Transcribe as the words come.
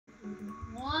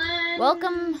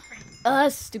Welcome,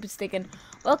 stupid stickin'.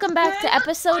 Welcome back to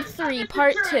episode 3,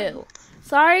 part 2.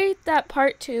 Sorry that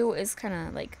part 2 is kind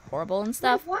of like horrible and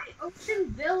stuff. Why Ocean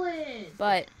Village?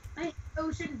 But I hate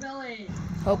Ocean Village.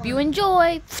 hope you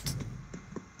enjoy.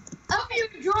 Hope you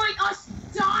enjoy us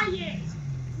dying.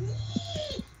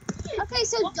 Okay,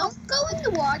 so don't go in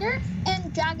the water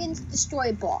and dragons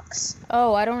destroy blocks.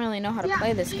 Oh, I don't really know how to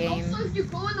play this game. Also, if you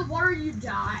go in the water, you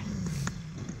die.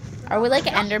 Are we like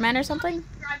Endermen or something?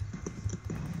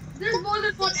 There's more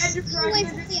than one Ender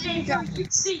Dragon.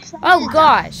 Oh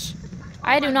gosh,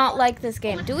 I do not like this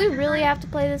game. Do we really have to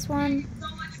play this one?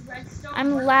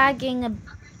 I'm lagging a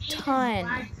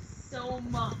ton. So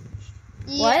much.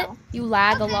 What? You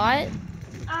lag a lot?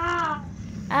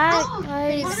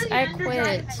 Guys, I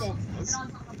quit.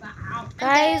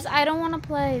 Guys, I don't want to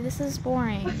play. This is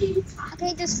boring.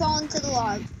 Okay, just fall into the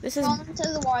log. Fall into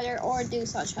the water or do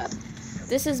such hub.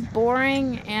 This is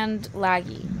boring and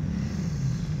laggy.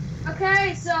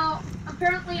 Okay, so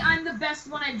apparently I'm the best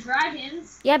one at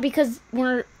dragons. Yeah, because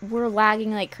we're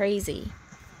lagging like crazy.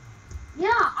 Yeah,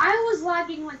 I was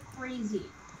lagging like crazy.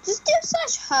 Just do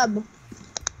such hub.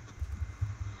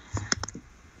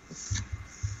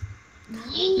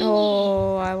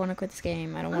 No, I want to quit this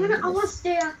game. I don't want to. I want to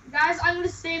stay, guys. I'm gonna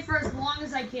stay for as long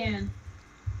as I can.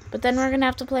 But then we're gonna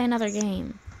have to play another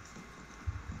game.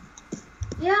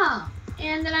 Yeah,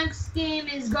 and the next game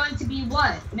is going to be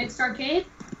what? Mixed arcade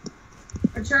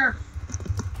or turf?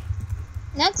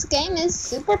 Next game is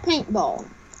Super Paintball.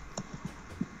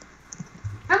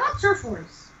 How about Turf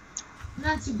Wars?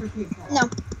 Not Super Paintball. No,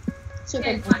 Super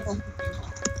Paintball. Super Paintball.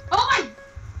 Oh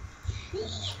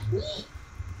my!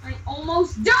 I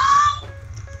almost died!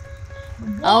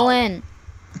 Owen.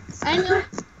 I know.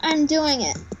 I'm doing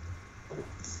it.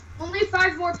 Only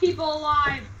 5 more people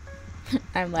alive.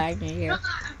 I'm lagging here.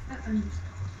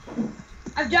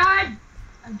 I've died.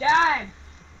 I've died.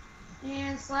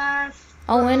 And slash.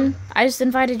 Owen, I just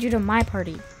invited you to my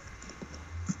party.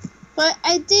 But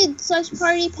I did slash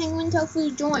party penguin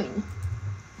tofu join.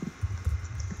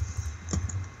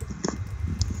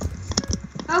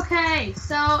 Okay,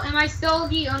 so am I still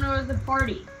the owner of the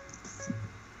party?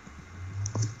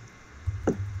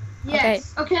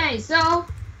 Yes. Okay, so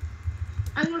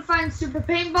I'm gonna find Super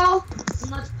Paintball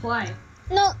and let's play.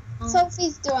 No,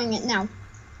 Sophie's doing it now.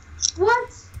 What?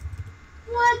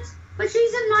 What? But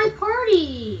she's in my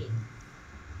party.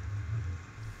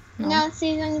 No,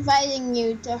 she's inviting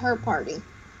you to her party.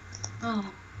 Oh.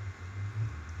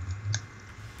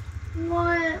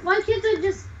 What? Why can't I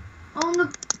just own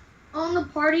the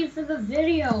party for the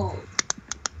video?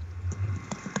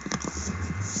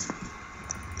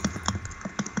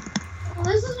 Well,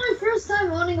 this is my first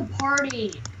time owning a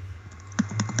party.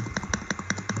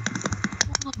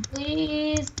 Oh,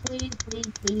 please, please,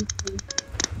 please, please, please.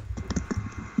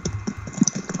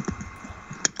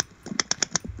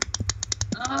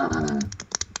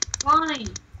 Fine.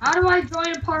 How do I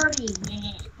join a party?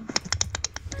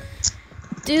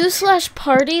 Do slash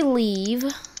party leave.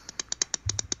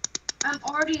 I've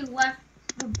already left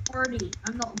the party.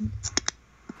 I'm not.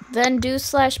 Then do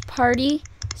slash party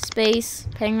space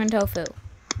penguin tofu.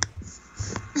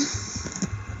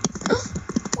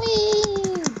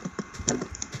 Whee!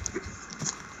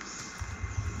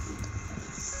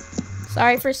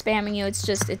 Sorry for spamming you. It's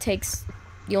just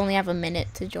you only have a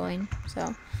minute to join,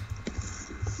 so.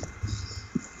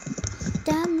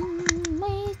 Dumb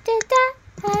ways to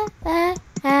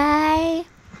die.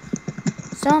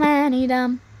 So many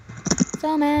dumb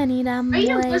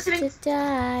ways to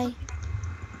die.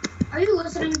 Are you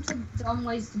listening to Dumb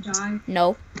Ways to Die?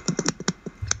 No.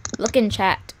 Look in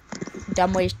chat.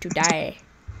 Dumb ways to die.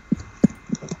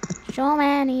 So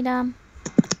many dumb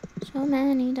ways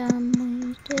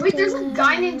to die. Wait, there's a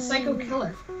guy named Psycho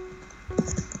Killer.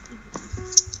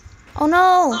 Oh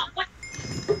no! What?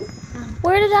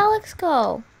 Where did Alex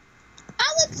go?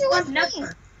 Alex, you with me.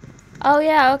 Oh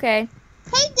yeah, okay.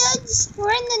 Hey, dudes,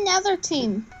 we're in the Nether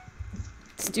team.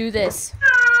 Let's do this.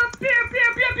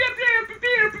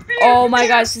 Oh my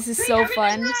gosh, this is so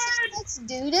fun. Let's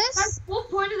do this. That's the whole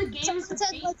point of the game is to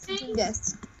beat Let's do things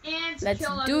this. and to Let's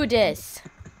kill do other this.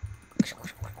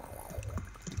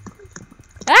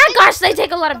 Ah gosh, they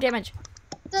take a lot of damage.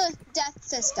 The death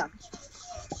system.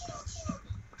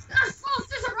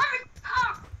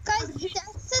 Guys, the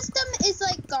death system is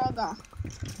like Gaga.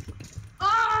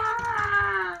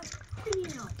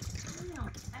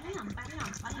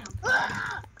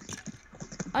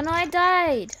 Oh no, I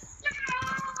died.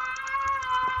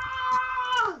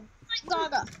 Like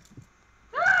Gaga.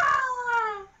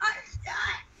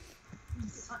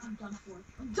 I'm done for.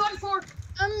 I'm done for.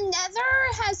 Nether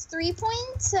has 3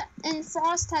 points and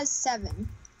Frost Frost has 7.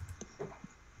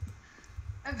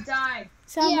 I've died.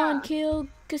 Someone killed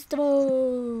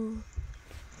Gustavo.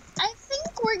 I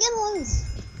think we're gonna lose.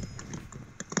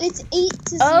 It's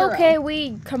 8-0. Okay,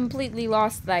 we completely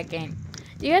lost that game.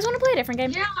 Do you guys want to play a different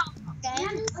game? Yeah.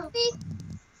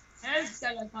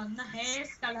 Hey,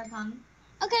 skeleton.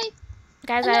 okay.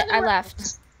 Guys, Another I round.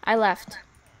 left. I left.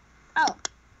 Oh.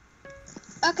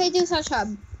 Okay, do such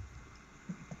hub.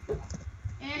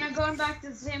 And I'm going back to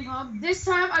the same hub. This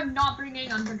time, I'm not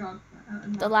bringing underdog.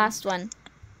 The last one.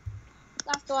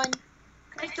 Last one.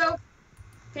 Okay, so.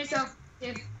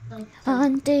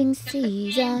 Hunting Get the game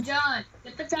season. done.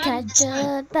 Get the game Catch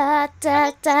done. a da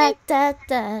da da da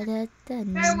da da da.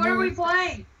 Hey, what are we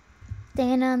playing?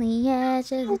 Stand on the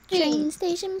edge of the train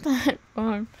station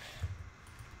platform.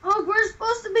 Oh, we're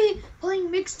supposed to be playing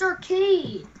mixed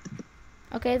arcade.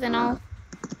 Okay, then I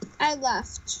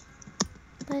left.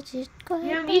 But you go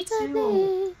Yeah, me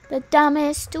too. the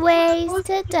dumbest ways Supposed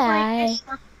to be playing die. mixed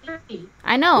arcade.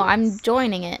 I know, I'm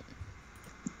joining it.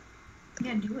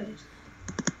 Yeah, do it.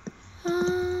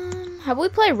 How about we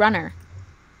play Runner?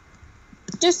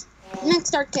 Just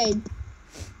next arcade.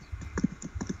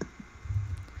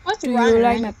 What's Do runner? you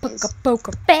like my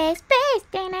poker face,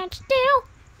 can I do?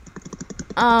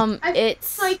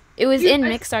 It's like it was in I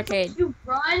mixed think arcade. You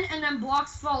run and then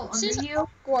blocks fall This under is you.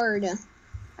 awkward.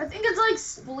 I think it's like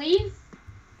Spleef,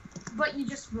 but you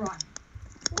just run.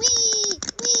 Wee.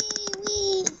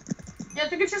 Yeah, I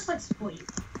think it's just like Spleef.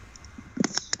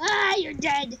 Ah, you're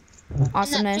dead. Awesomeness.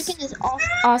 And that chicken is off.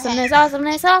 Awesomeness.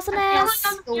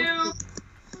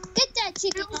 Get that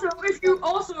chicken. Also, if you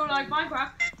also like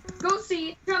Minecraft, go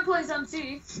see Jump Plays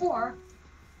MC or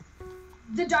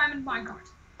the Diamond Minecart.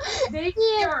 They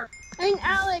are. And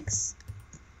Alex,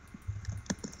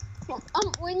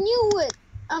 when you would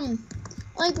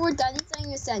like were done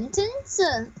saying a sentence,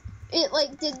 it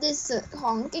like did this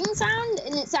honking sound,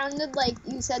 and it sounded like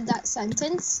you said that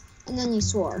sentence, and then you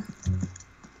swore.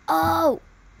 Oh.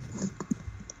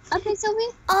 Okay,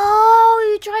 Sophie. Oh,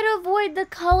 you try to avoid the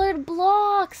colored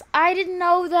blocks. I didn't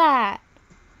know that.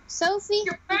 Sophie.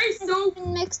 Your face so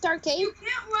in mixed arcade. you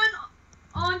can't run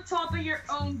on top of your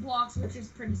own blocks, which is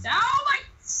pretty sad. Oh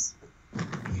my!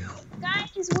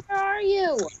 Guys, where are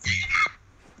you?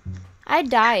 I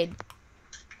died.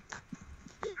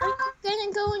 Are you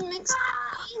gonna go in mixed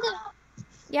arcade?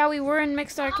 Yeah, we were in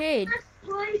mixed arcade.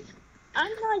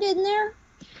 I'm not in there.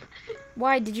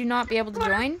 Why, did you not be able to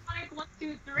join? 1,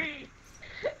 2, 3.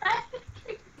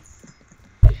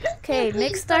 Okay,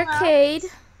 mixed arcade.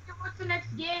 What's the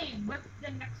next game? What's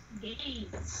the next game?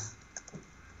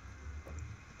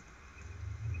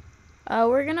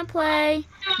 We're gonna play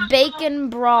Bacon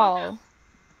Brawl.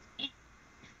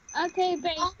 Okay,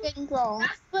 bacon brawl.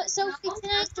 But Sophie, can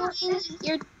I join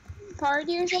your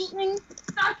party or something?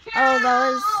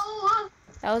 Oh,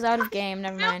 that was out of game.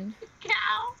 Never mind.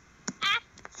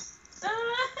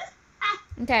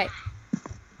 Okay.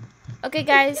 Okay,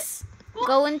 guys,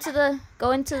 go into the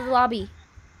lobby.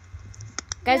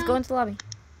 Guys, go into the lobby.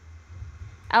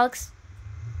 Alex.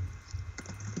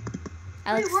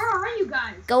 Wait, where are you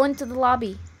guys? Go into the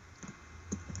lobby.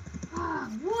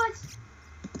 What?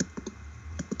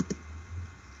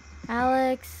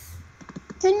 Alex.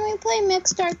 Can we play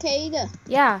mixed arcade?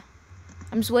 Yeah.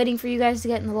 I'm just waiting for you guys to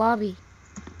get in the lobby.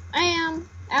 I am.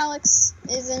 Alex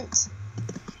isn't.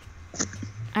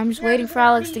 I'm just waiting for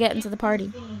Alex to get into the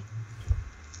party.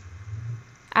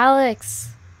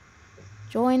 Alex.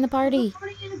 Join the party.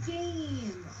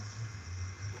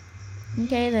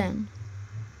 Okay, then.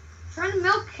 Trying to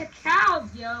milk cows,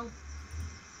 yo.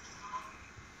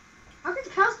 How can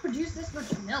cows produce this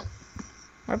much milk?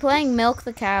 We're playing Milk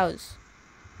the Cows.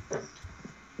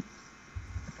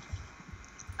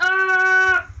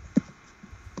 I'm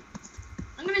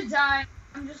gonna die.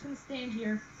 I'm just gonna stand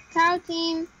here. Cow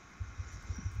team.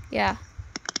 Yeah.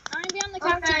 I'm gonna be on the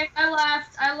cow team. Okay, I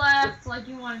left like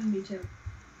you wanted me to.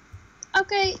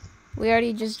 Okay. We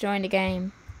already just joined a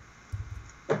game.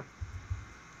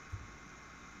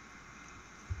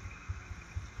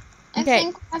 I Okay.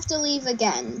 think we have to leave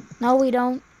again. No, we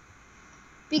don't.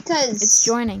 Because It's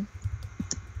joining.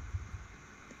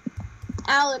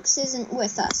 Alex isn't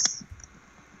with us.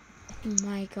 Oh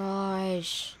my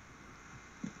gosh.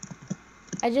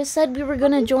 I just said we were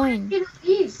gonna join. I didn't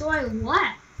leave, so I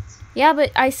left. Yeah,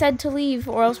 but I said to leave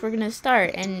or else we're gonna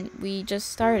start, and we just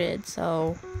started,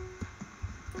 so.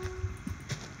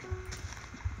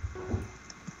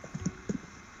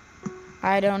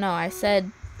 I don't know. I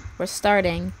said we're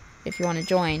starting if you want to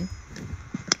join.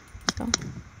 So.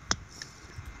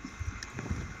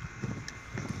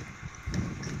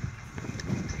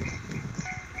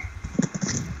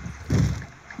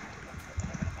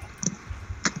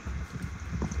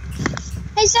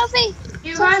 Hey, Sophie!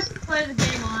 You guys play the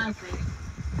game honestly.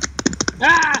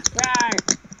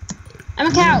 I'm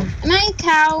a cow. Am I a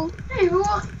cow? Hey,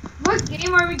 what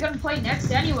game are we gonna play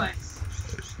next anyways?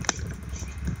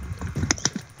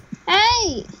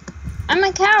 Hey! I'm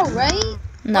a cow, right?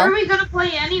 What are we gonna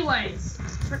play anyways?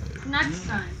 For next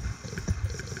time.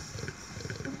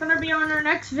 It's gonna be on our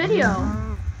next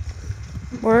video.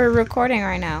 We're recording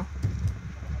right now.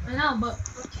 I know, but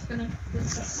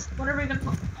what are we gonna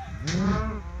play?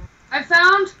 I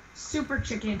found Super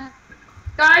Chicken.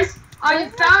 Guys, I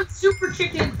found Super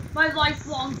Chicken, my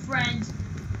lifelong friend.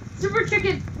 Super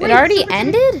Chicken. It already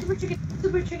ended? Super Chicken.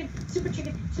 Super Chicken. Super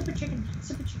Chicken. Super Chicken.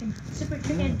 Super Chicken. Super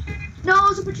Chicken.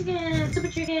 No, Super Chicken. Super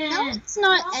Chicken. No, it's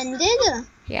not ended.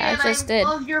 Yeah, it just did. I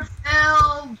love your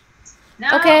film. No.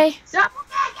 Okay. Super Chicken.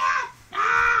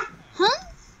 Ah! Huh?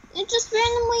 It just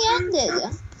randomly ended.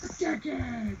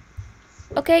 Chicken.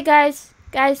 Okay, guys.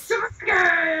 Super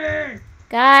Chicken.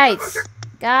 Guys.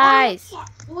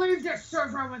 Leave this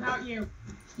server without you.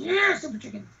 Yeah, Super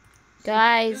Chicken.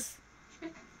 Guys,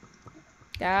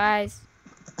 Okay,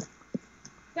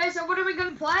 so what are we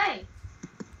gonna play?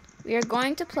 we are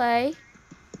going to play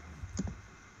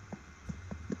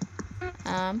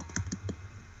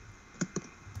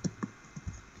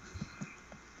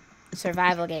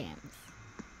survival games.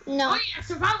 No. Oh yeah,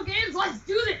 survival games. Let's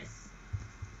do this.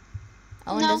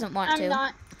 Owen doesn't want to. I'm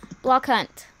not. Block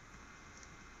hunt.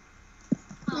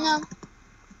 No.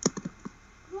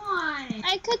 Why?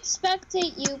 I could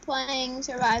spectate you playing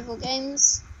survival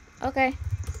games. Okay.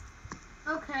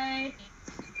 Okay.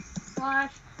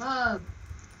 Slash hub.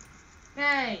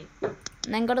 Okay.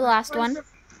 And then go to the last one.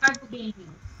 Survival games.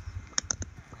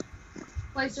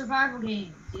 Play survival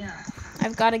games. Yeah.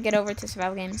 I've got to get over to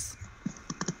survival games.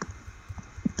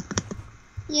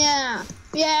 Yeah.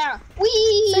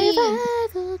 Wee!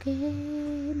 Survival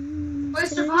games. Play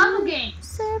survival games.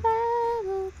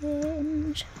 Survival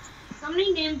games.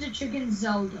 Somebody named the chicken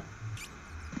Zelda.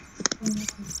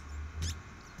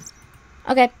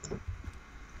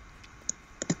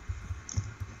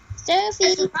 Sophie. Play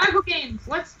Okay. survival games.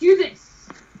 Let's do this.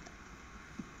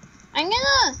 I'm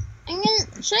gonna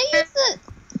show you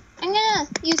I'm gonna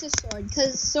use a sword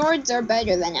because swords are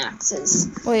better than axes.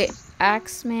 Wait,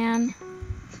 axe man.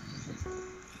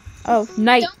 Oh,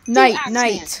 knight.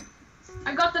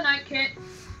 I got the knight kit.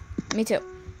 Me too.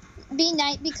 Be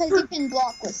knight because you can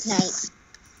block with knight.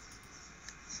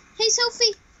 Hey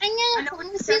Sophie, I'm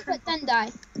gonna see if it then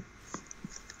die.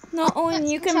 No, Owen,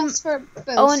 you can. For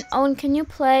boost. Owen, can you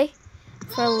play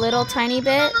for a little tiny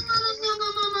bit? No.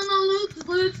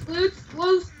 Loot.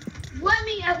 Let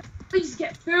me at least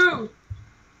get food.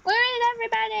 Where is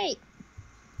everybody?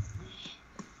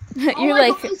 You're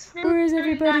like, where is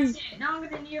everybody? That's it. Now I'm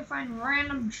gonna need to find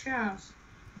random chests.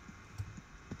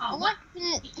 Oh, What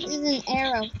is an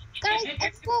arrow? Guys,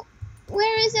 let's go.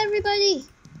 Where is everybody?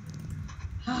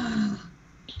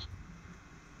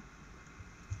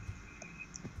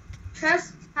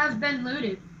 Chests have been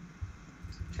looted.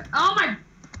 Oh my.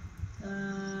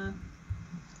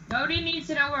 Nobody needs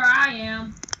to know where I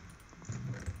am.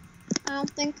 I don't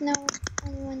think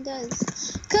anyone does.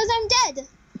 Cause I'm dead.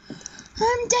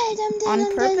 I'm dead.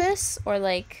 On purpose or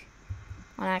like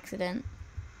on accident?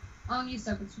 Oh, you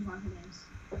suck at survival games.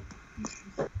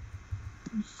 Oh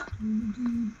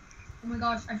my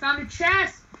gosh, I found a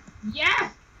chest!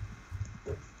 Yes!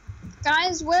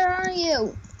 Guys, where are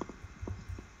you?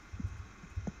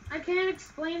 I can't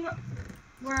explain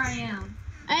where I am.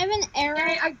 I have an arrow.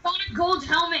 Hey, I got a gold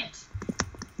helmet!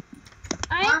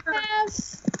 I have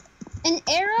an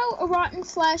arrow, a rotten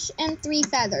flesh, and 3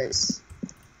 feathers.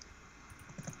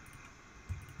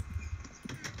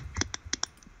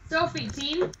 Sophie,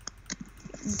 team?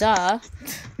 Duh.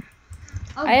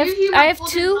 I'll I give you my have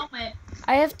golden two. helmet.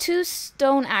 I have 2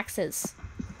 stone axes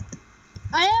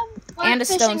I have one and a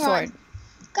stone fishing rod. sword.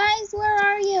 Guys, where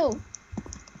are you?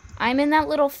 I'm in that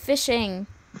little fishing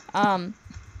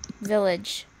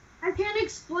village. I can't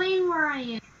explain where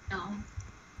I am.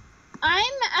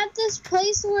 I'm at this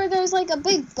place where there's like a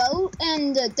big boat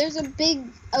and there's a big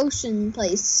ocean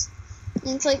place.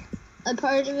 And it's like a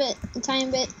part of it, a tiny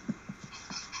bit.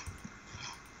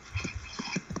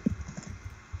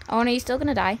 Oh, and are you still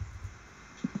gonna die?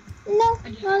 No,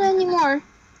 not anymore.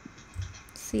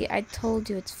 See, I told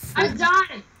you it's free. I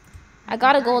died! I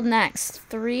got a golden axe.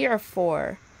 3 or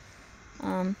 4.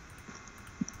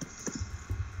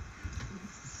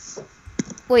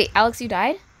 Wait, Alex, you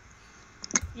died?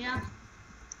 Yeah.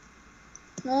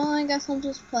 Well, I guess I'll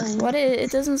just play. What?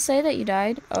 It doesn't say that you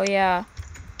died. Oh, yeah.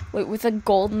 Wait, with a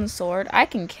golden sword? I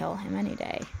can kill him any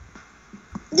day.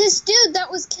 this dude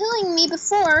that was killing me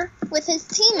before with his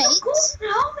teammates. Golden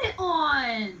helmet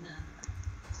on.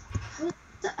 What's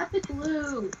the epic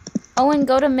loot? Owen,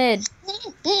 go to mid.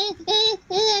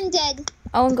 I'm dead.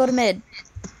 Owen, go to mid.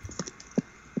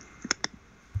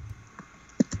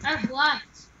 I've left.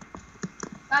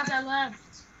 Guys, I left.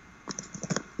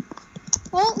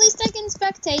 Well, at least I can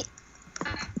spectate.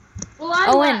 Well, I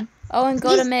Owen, left. Owen,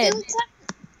 go to These mid. dudes have-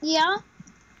 Yeah,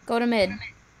 Go to mid.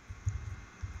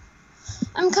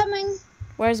 I'm coming.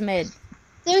 Where's mid?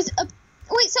 There's a.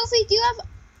 Wait, Sophie, do you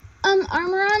have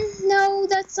armor on? No,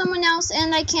 that's someone else,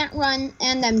 and I can't run,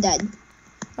 and I'm dead.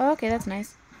 Oh, okay, that's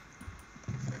nice.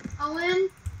 Owen.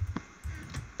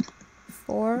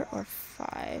 4 or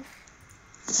 5.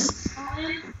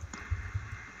 Owen.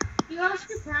 You ask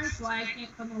your parents why I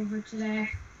can't come over today.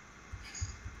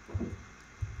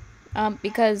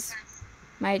 Because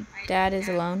my dad is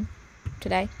alone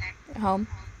today at home.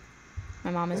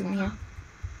 My mom isn't here.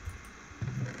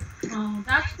 Oh,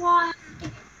 that's why.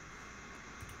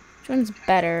 Which one's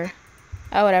better?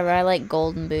 Oh, whatever. I like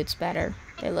golden boots better.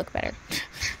 They look better.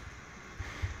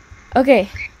 Okay,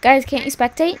 guys, can't you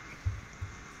spectate?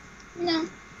 No.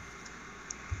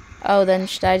 Oh, then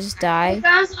should I just die? Hey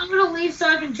guys, I'm gonna leave so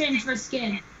I can change my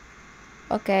skin.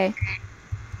 Okay.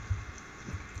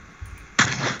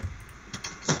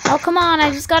 Oh, come on.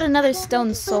 I just got another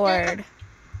stone sword.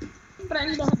 But I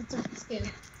need to have a different skin.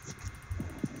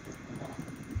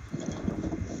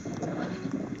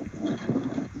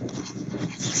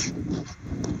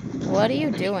 What are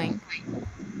you doing?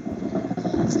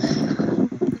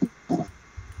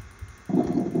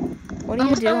 What are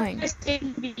you doing?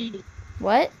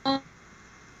 What? Oh,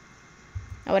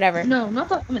 whatever. No, not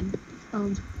that one.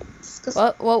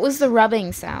 What was the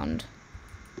rubbing sound?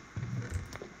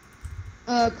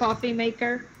 Coffee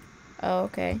maker. Oh,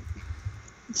 okay.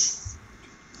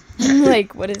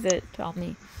 Like, what is it? Tell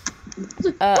me.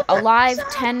 Alive,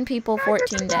 10 people,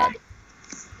 14 dead.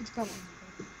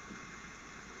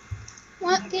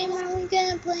 What game are we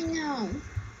gonna play now?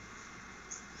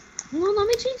 Well, let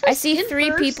me change my I see skin 3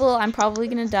 first. people. I'm probably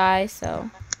gonna die, so.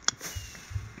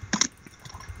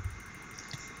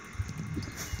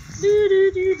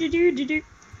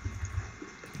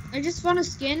 I just found a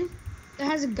skin that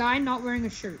has a guy not wearing a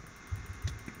shirt.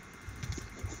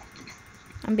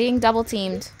 I'm being double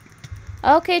teamed.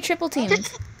 Okay, triple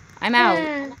teamed. I'm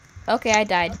out. Okay, I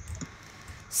died.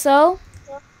 So,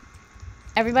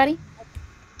 everybody?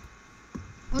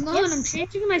 Hold on, I'm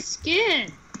changing my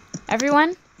skin.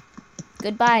 Everyone?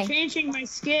 Goodbye. Changing my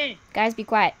skin. Guys, be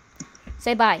quiet.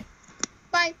 Say bye.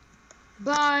 Bye.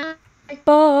 Bye.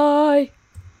 Bye.